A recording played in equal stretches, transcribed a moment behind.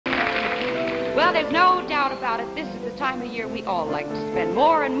Well, there's no doubt about it. This is the time of year we all like to spend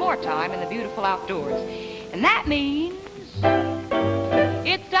more and more time in the beautiful outdoors. And that means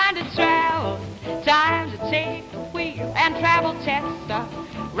it's time to travel, time to take the wheel and travel test a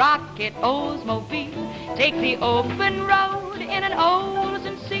rocket Oldsmobile. Take the open road in an Olds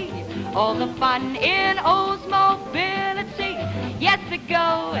and see all the fun in Oldsmobility. Yes, the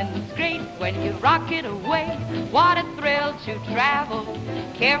going's great when you rock it away. What a thrill to travel,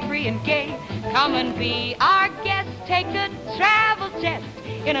 carefree and gay. Come and be our guest, take a travel test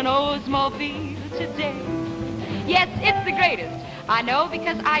in an Oldsmobile today. Yes, it's the greatest. I know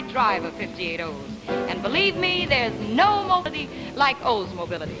because I drive a 58 Olds. And believe me, there's no mobility like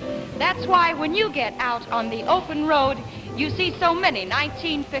Oldsmobility. That's why when you get out on the open road, you see so many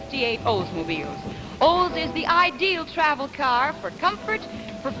 1958 Oldsmobiles. Olds is the ideal travel car for comfort,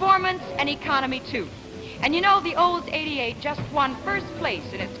 performance, and economy, too. And you know, the Olds 88 just won first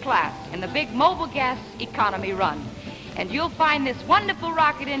place in its class in the big mobile gas economy run. And you'll find this wonderful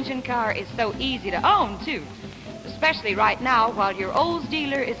rocket engine car is so easy to own, too. Especially right now while your Olds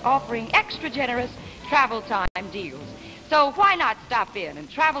dealer is offering extra generous travel time deals. So why not stop in and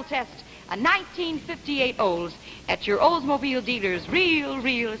travel test a 1958 Olds at your Oldsmobile dealers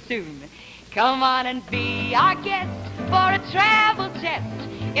real soon. Come on and be our guest for a travel test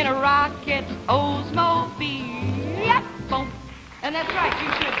in a rocket Oldsmobile. Yep, boom. And that's right,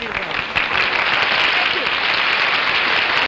 you should do that.